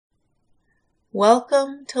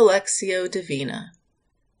Welcome to Lectio Divina.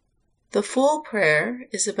 The full prayer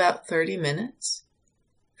is about 30 minutes.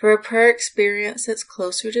 For a prayer experience that's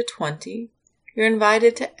closer to 20, you're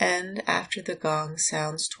invited to end after the gong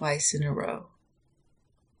sounds twice in a row.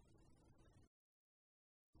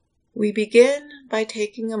 We begin by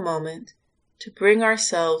taking a moment to bring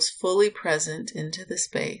ourselves fully present into the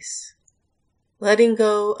space, letting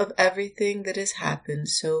go of everything that has happened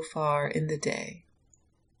so far in the day.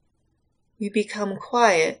 We become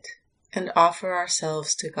quiet and offer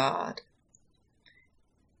ourselves to God.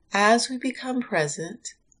 As we become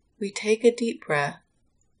present, we take a deep breath,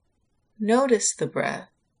 notice the breath,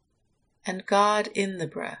 and God in the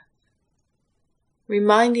breath,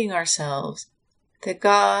 reminding ourselves that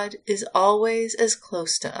God is always as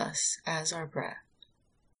close to us as our breath.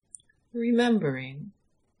 Remembering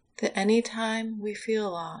that any time we feel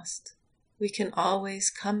lost, we can always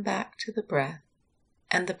come back to the breath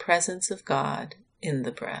and the presence of God in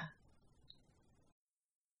the breath.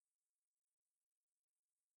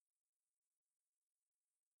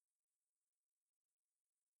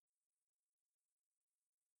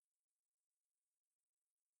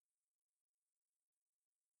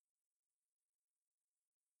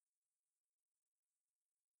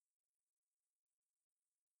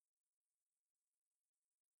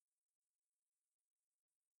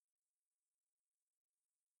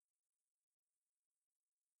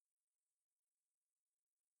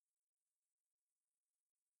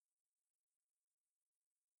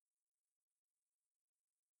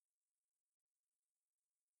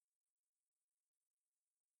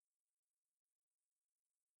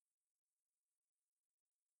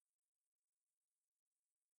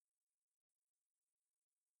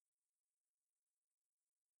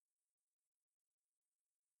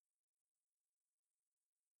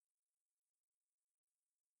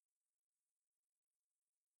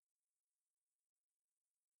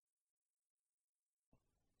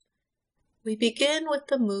 We begin with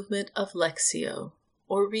the movement of Lectio,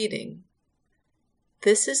 or reading.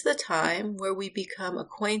 This is the time where we become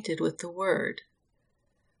acquainted with the Word.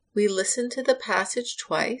 We listen to the passage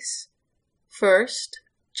twice, first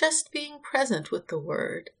just being present with the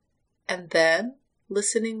Word, and then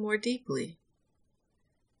listening more deeply.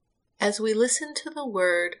 As we listen to the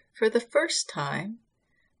Word for the first time,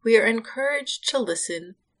 we are encouraged to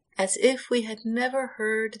listen as if we had never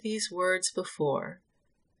heard these words before.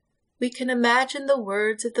 We can imagine the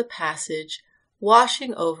words of the passage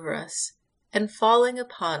washing over us and falling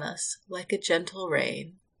upon us like a gentle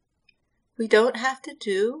rain. We don't have to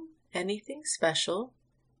do anything special,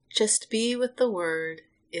 just be with the Word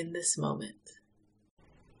in this moment.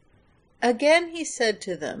 Again he said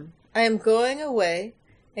to them, I am going away,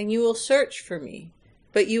 and you will search for me,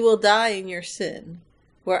 but you will die in your sin.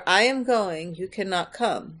 Where I am going, you cannot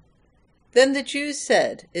come. Then the Jews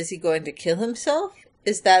said, Is he going to kill himself?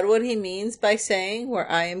 Is that what he means by saying, Where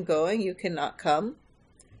I am going, you cannot come?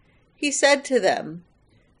 He said to them,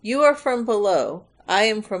 You are from below, I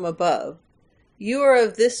am from above. You are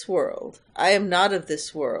of this world, I am not of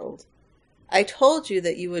this world. I told you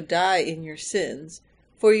that you would die in your sins,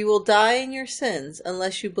 for you will die in your sins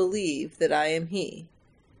unless you believe that I am he.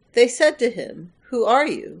 They said to him, Who are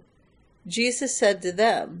you? Jesus said to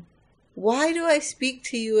them, Why do I speak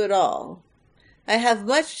to you at all? I have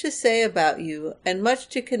much to say about you and much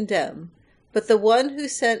to condemn, but the one who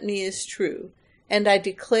sent me is true, and I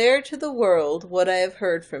declare to the world what I have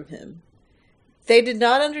heard from him. They did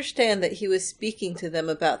not understand that he was speaking to them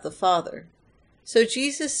about the Father. So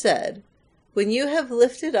Jesus said, When you have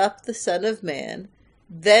lifted up the Son of Man,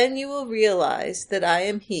 then you will realize that I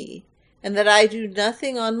am he, and that I do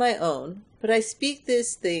nothing on my own, but I speak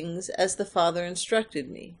these things as the Father instructed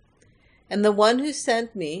me. And the one who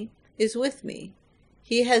sent me is with me.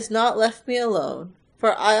 He has not left me alone,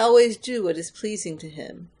 for I always do what is pleasing to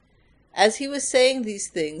him. As he was saying these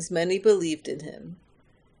things, many believed in him.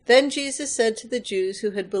 Then Jesus said to the Jews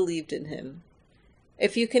who had believed in him,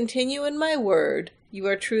 If you continue in my word, you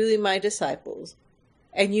are truly my disciples,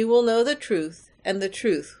 and you will know the truth, and the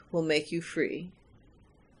truth will make you free.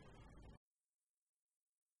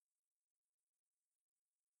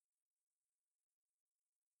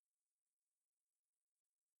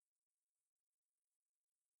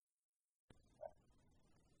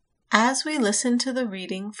 As we listen to the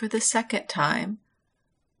reading for the second time,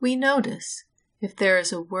 we notice if there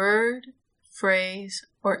is a word, phrase,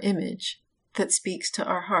 or image that speaks to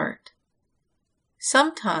our heart.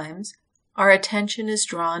 Sometimes our attention is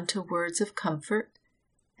drawn to words of comfort,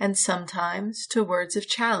 and sometimes to words of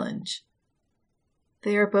challenge.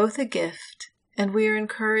 They are both a gift, and we are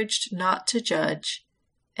encouraged not to judge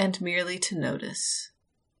and merely to notice.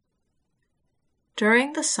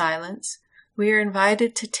 During the silence, we are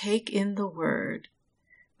invited to take in the word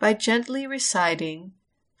by gently reciting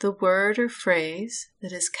the word or phrase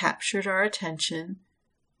that has captured our attention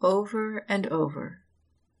over and over,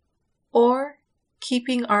 or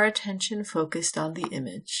keeping our attention focused on the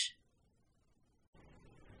image.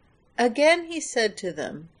 Again he said to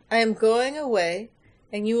them, I am going away,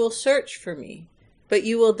 and you will search for me, but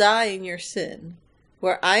you will die in your sin.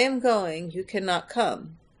 Where I am going, you cannot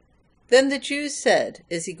come. Then the Jews said,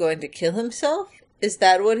 Is he going to kill himself? Is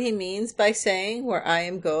that what he means by saying, Where I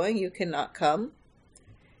am going, you cannot come?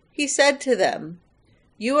 He said to them,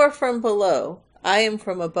 You are from below, I am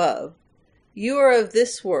from above. You are of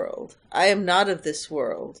this world, I am not of this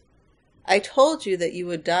world. I told you that you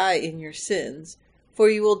would die in your sins, for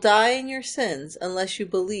you will die in your sins unless you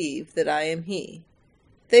believe that I am he.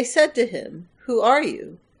 They said to him, Who are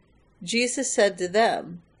you? Jesus said to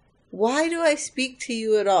them, Why do I speak to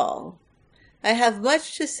you at all? I have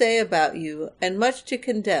much to say about you and much to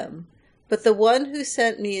condemn, but the one who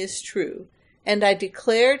sent me is true, and I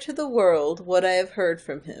declare to the world what I have heard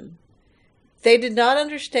from him. They did not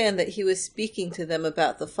understand that he was speaking to them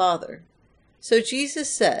about the Father. So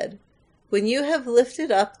Jesus said, When you have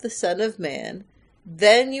lifted up the Son of Man,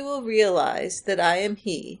 then you will realize that I am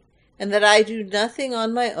he, and that I do nothing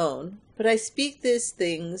on my own, but I speak these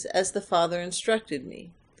things as the Father instructed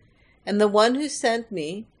me. And the one who sent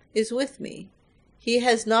me is with me. He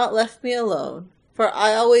has not left me alone, for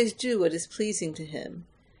I always do what is pleasing to him.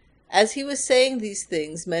 As he was saying these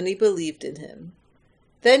things, many believed in him.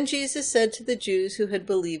 Then Jesus said to the Jews who had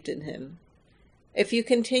believed in him, If you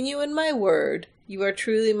continue in my word, you are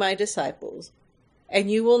truly my disciples,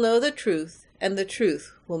 and you will know the truth, and the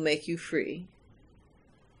truth will make you free.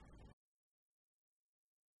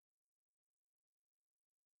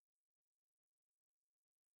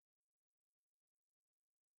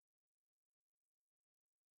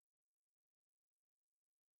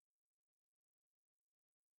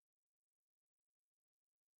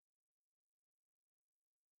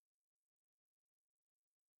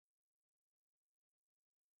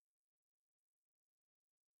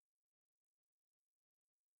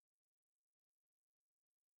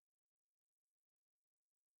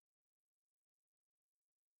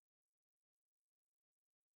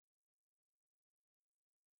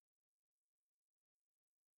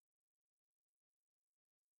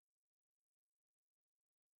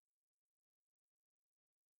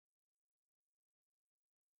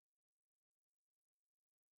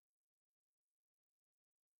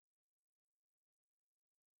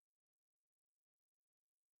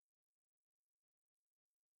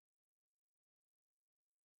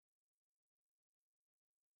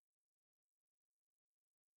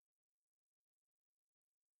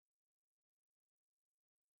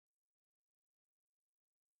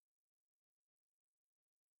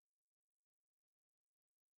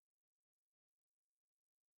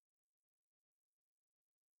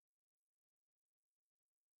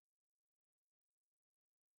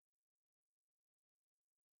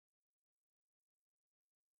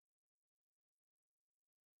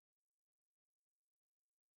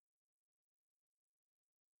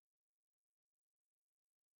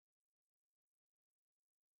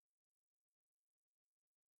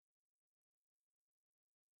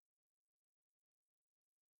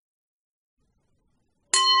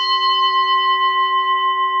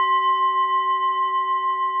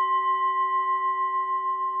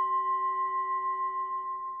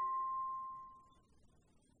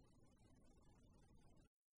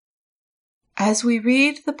 As we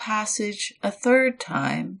read the passage a third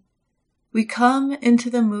time, we come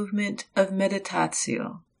into the movement of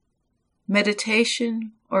meditatio,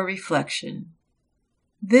 meditation or reflection.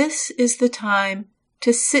 This is the time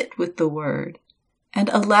to sit with the Word and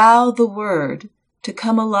allow the Word to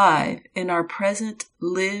come alive in our present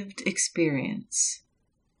lived experience.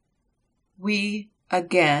 We,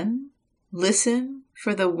 again, listen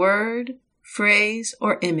for the word, phrase,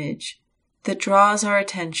 or image that draws our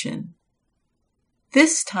attention.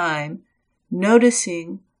 This time,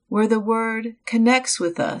 noticing where the word connects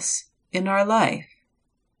with us in our life.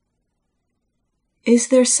 Is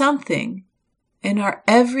there something in our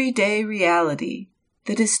everyday reality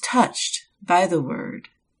that is touched by the word?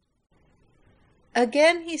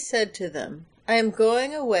 Again he said to them, I am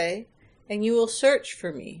going away, and you will search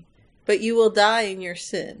for me, but you will die in your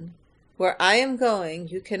sin. Where I am going,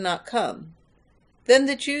 you cannot come. Then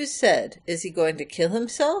the Jews said, Is he going to kill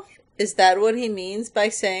himself? Is that what he means by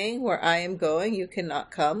saying, Where I am going, you cannot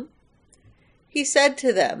come? He said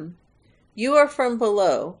to them, You are from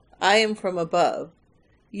below, I am from above.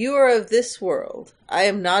 You are of this world, I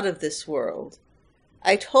am not of this world.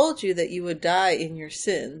 I told you that you would die in your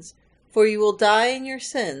sins, for you will die in your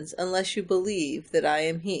sins unless you believe that I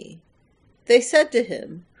am he." They said to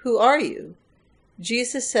him, "Who are you?"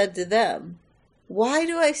 Jesus said to them, "Why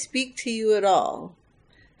do I speak to you at all?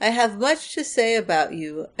 I have much to say about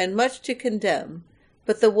you and much to condemn,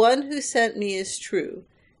 but the one who sent me is true,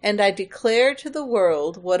 and I declare to the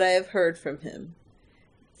world what I have heard from him."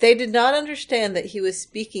 They did not understand that he was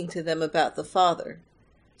speaking to them about the Father.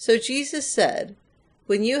 So Jesus said,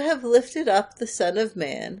 "When you have lifted up the Son of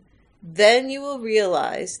Man, then you will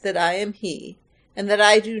realize that I am he, and that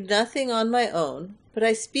I do nothing on my own, but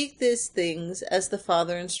I speak these things as the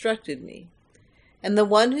Father instructed me. And the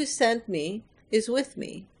one who sent me is with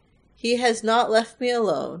me. He has not left me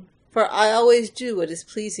alone, for I always do what is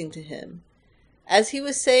pleasing to him." As he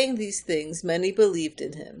was saying these things, many believed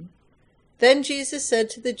in him. Then Jesus said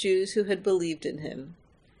to the Jews who had believed in him,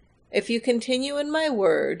 "If you continue in my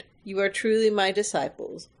word, you are truly my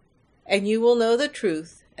disciples, and you will know the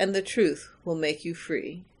truth, and the truth will make you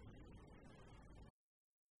free."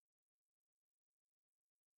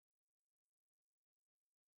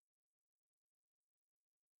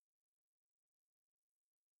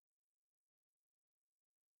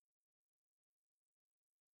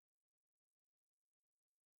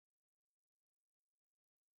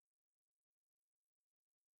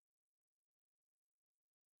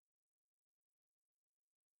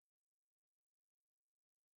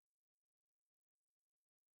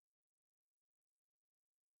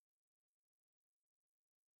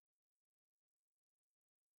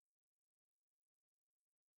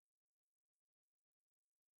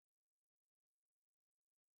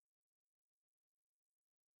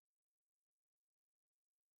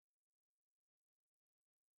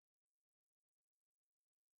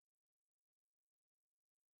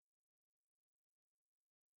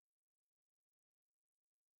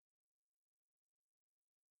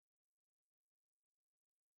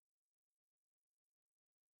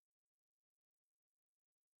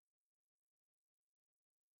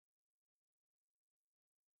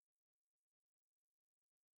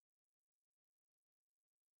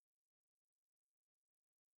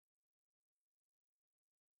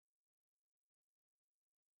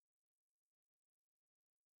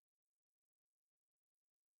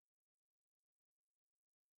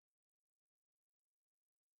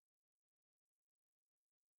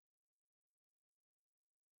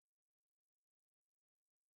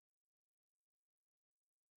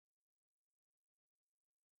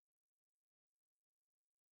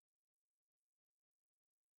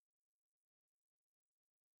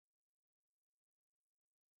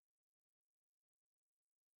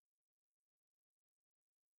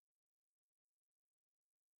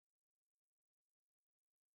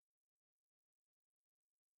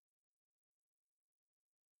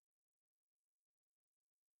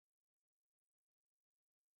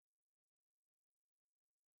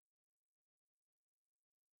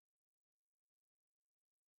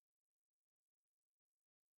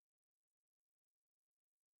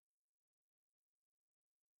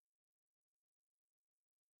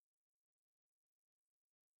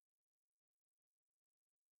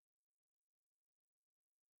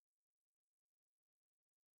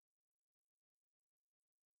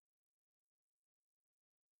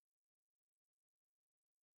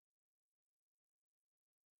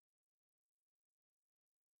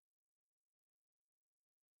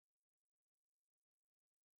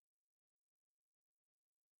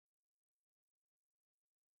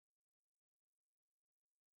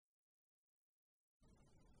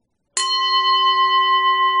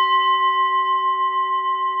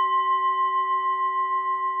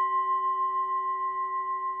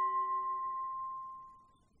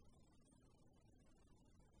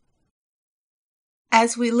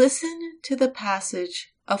 As we listen to the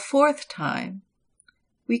passage a fourth time,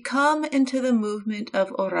 we come into the movement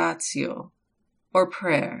of oratio, or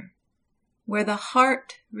prayer, where the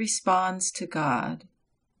heart responds to God.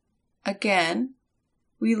 Again,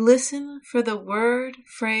 we listen for the word,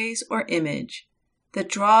 phrase, or image that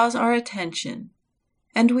draws our attention,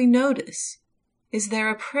 and we notice, is there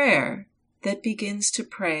a prayer that begins to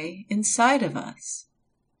pray inside of us?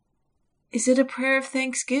 Is it a prayer of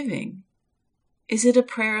thanksgiving? Is it a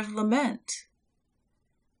prayer of lament?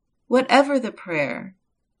 Whatever the prayer,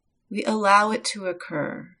 we allow it to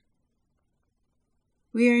occur.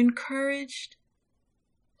 We are encouraged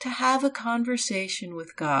to have a conversation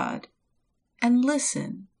with God and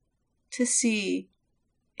listen to see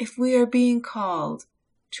if we are being called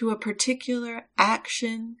to a particular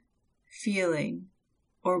action, feeling,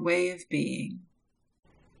 or way of being.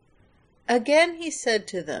 Again he said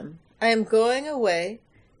to them, "I am going away,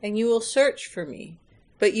 and you will search for me,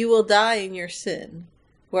 but you will die in your sin.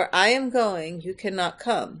 Where I am going, you cannot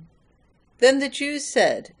come." Then the Jews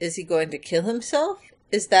said, "Is he going to kill himself?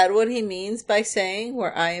 Is that what he means by saying,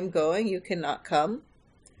 'Where I am going, you cannot come'?"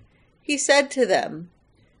 He said to them,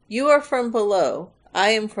 "You are from below,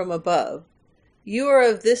 I am from above. You are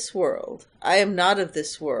of this world, I am not of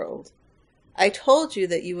this world. I told you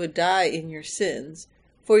that you would die in your sins,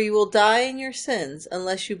 for you will die in your sins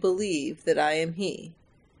unless you believe that I am he."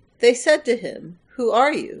 They said to him, "Who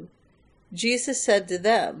are you?" Jesus said to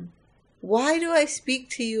them, "Why do I speak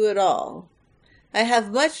to you at all? I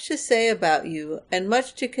have much to say about you and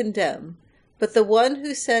much to condemn, but the one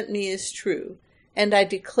who sent me is true, and I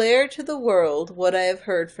declare to the world what I have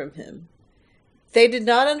heard from him." They did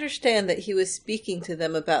not understand that he was speaking to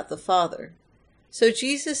them about the Father. So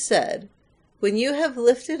Jesus said, "When you have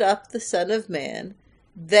lifted up the Son of Man,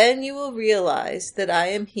 then you will realize that I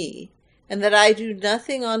am he, and that I do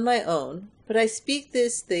nothing on my own, but I speak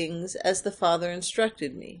these things as the Father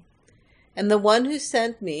instructed me. And the one who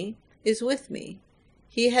sent me is with me.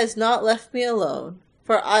 He has not left me alone,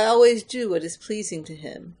 for I always do what is pleasing to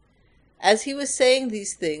him." As he was saying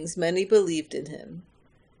these things, many believed in him.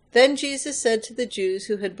 Then Jesus said to the Jews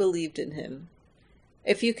who had believed in him,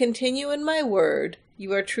 "If you continue in my word,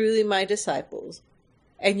 you are truly my disciples,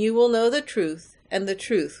 and you will know the truth, and the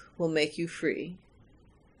truth will make you free."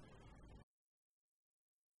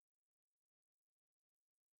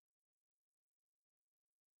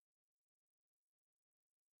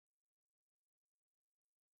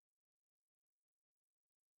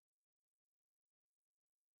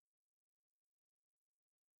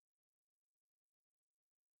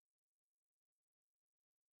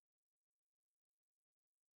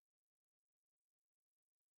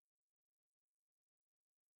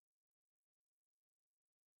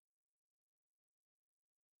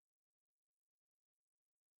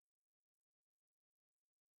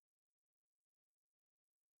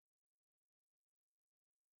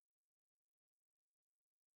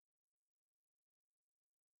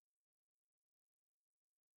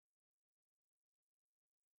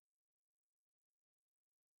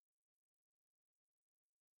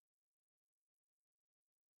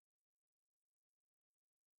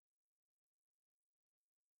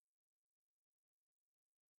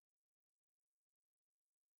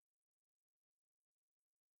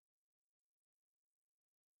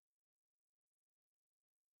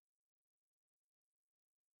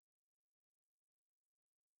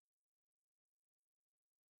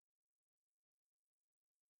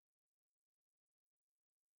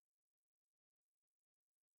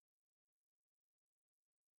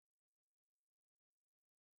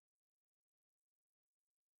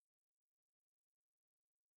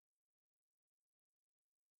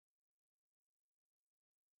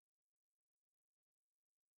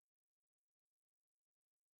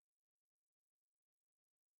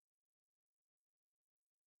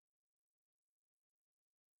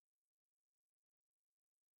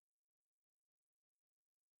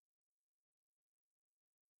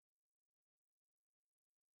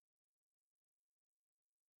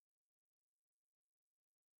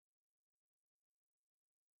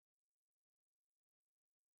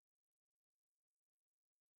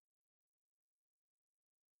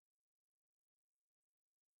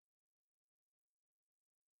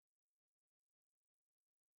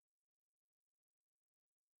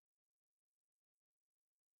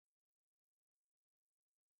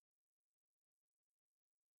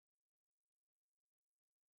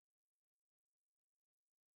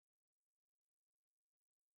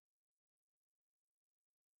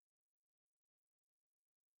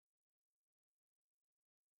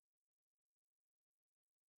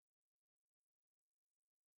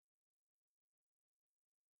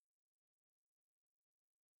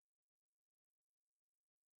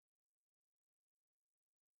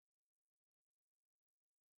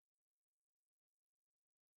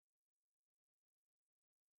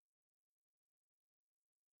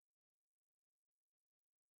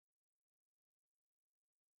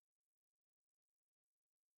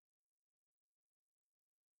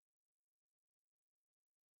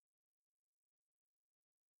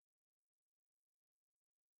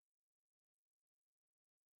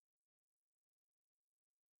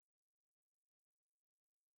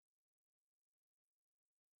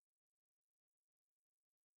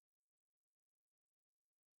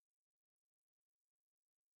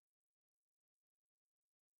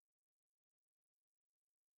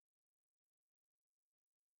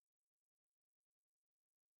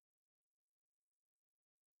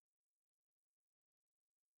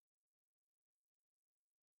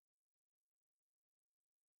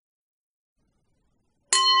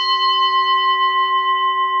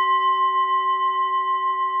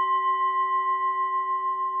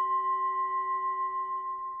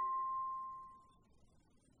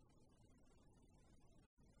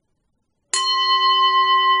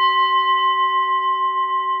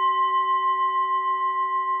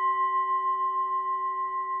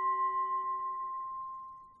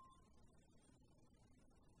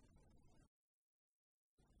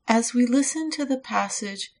 As we listen to the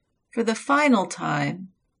passage for the final time,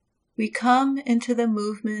 we come into the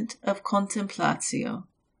movement of contemplatio,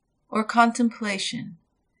 or contemplation,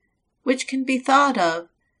 which can be thought of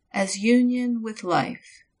as union with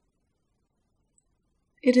life.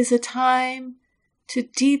 It is a time to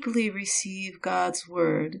deeply receive God's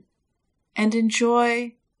word and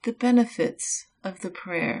enjoy the benefits of the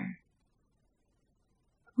prayer.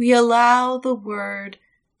 We allow the word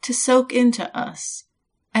to soak into us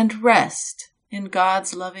and rest in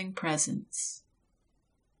God's loving presence.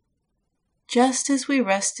 Just as we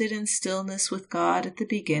rested in stillness with God at the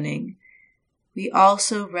beginning, we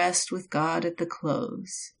also rest with God at the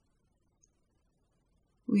close.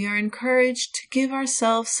 We are encouraged to give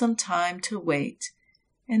ourselves some time to wait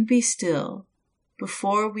and be still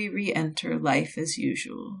before we re-enter life as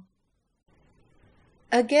usual.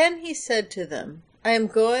 Again he said to them, I am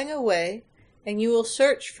going away, and you will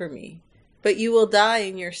search for me, but you will die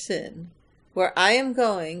in your sin. Where I am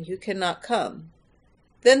going, you cannot come.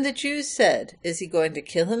 Then the Jews said, Is he going to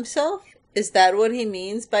kill himself? Is that what he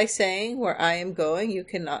means by saying, Where I am going, you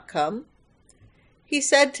cannot come? He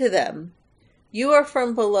said to them, You are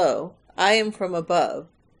from below, I am from above.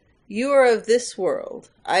 You are of this world,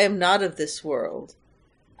 I am not of this world.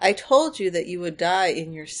 I told you that you would die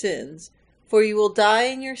in your sins, for you will die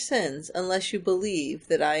in your sins unless you believe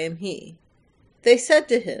that I am he. They said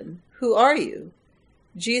to him, Who are you?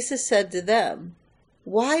 Jesus said to them,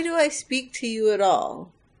 Why do I speak to you at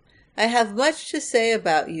all? I have much to say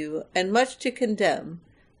about you and much to condemn,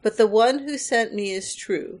 but the one who sent me is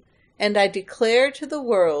true, and I declare to the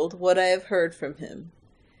world what I have heard from him.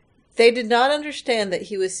 They did not understand that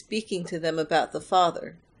he was speaking to them about the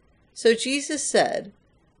Father. So Jesus said,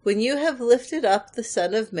 When you have lifted up the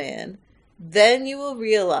Son of Man, then you will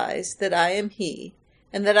realize that I am he,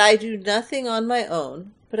 and that I do nothing on my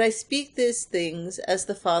own, but I speak these things as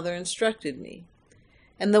the Father instructed me.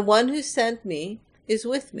 And the one who sent me is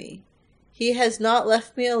with me. He has not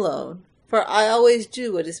left me alone, for I always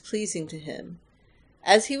do what is pleasing to him.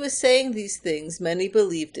 As he was saying these things, many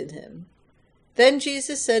believed in him. Then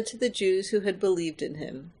Jesus said to the Jews who had believed in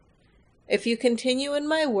him, If you continue in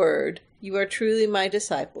my word, you are truly my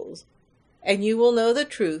disciples, and you will know the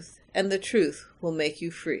truth, and the truth will make you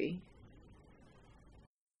free.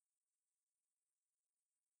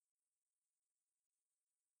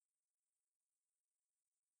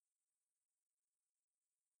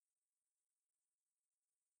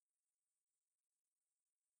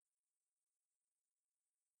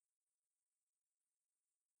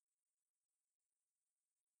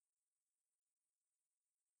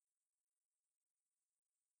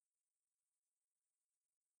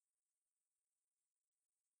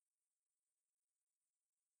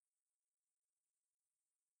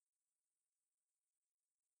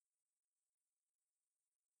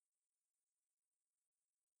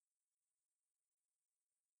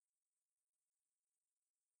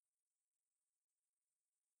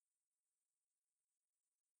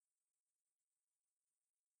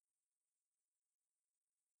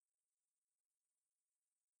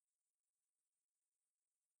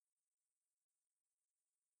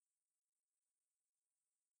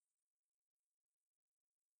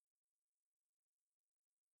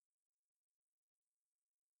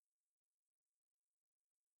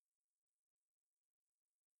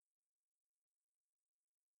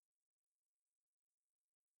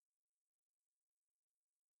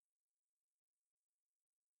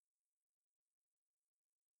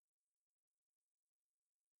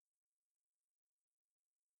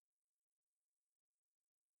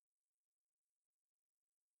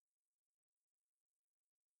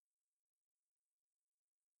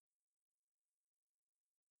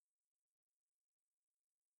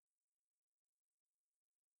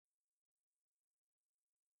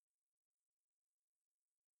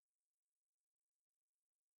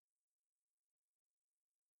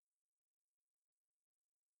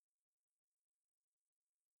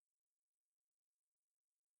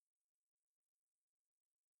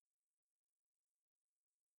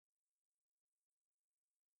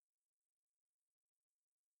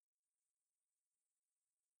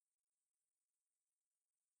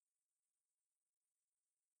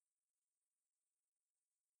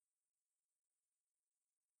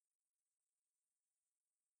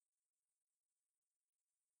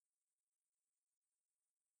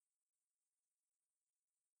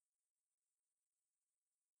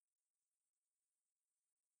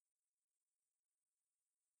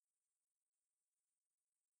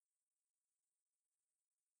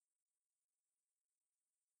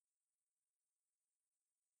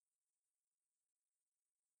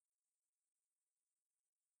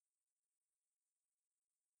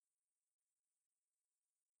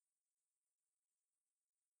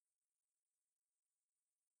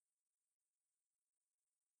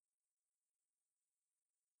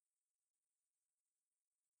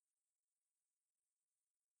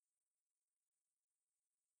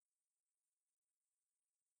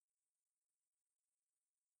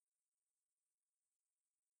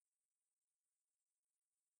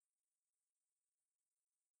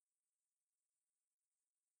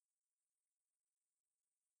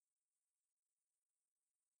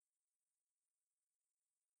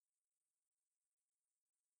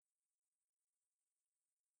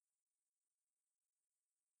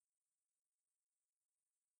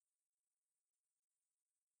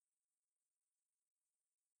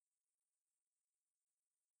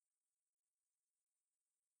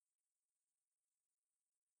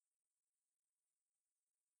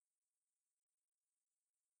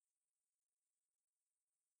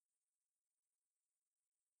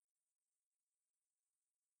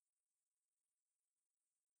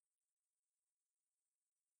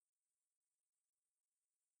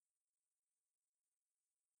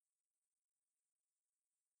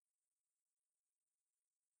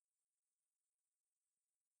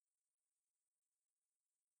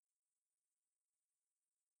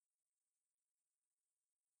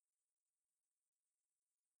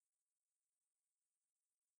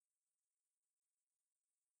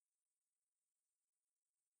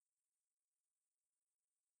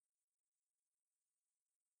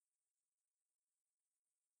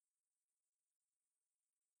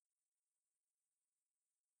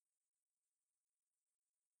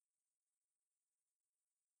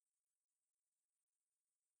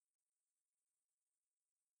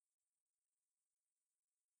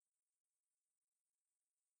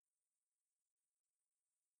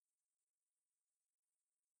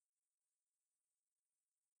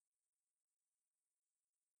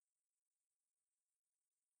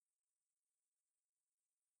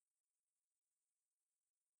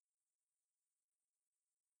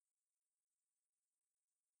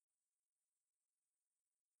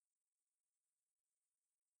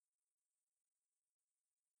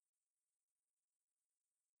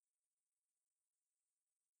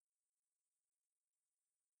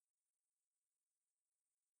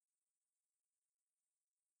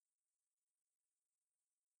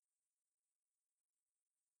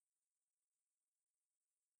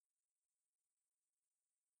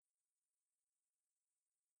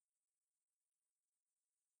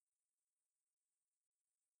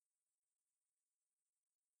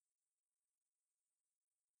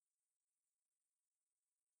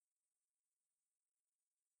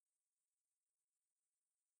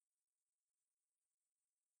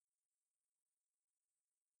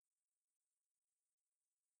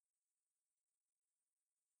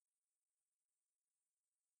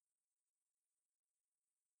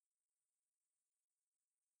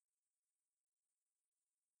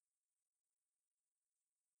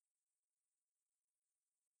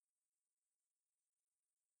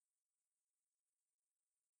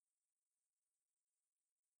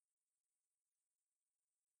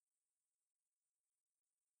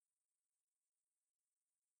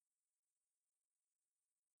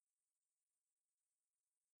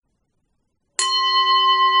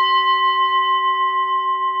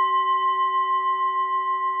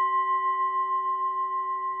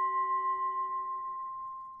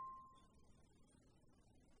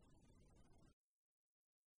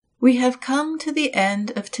 We have come to the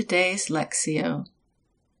end of today's Lectio.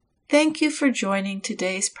 Thank you for joining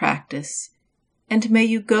today's practice, and may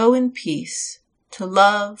you go in peace to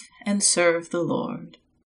love and serve the Lord.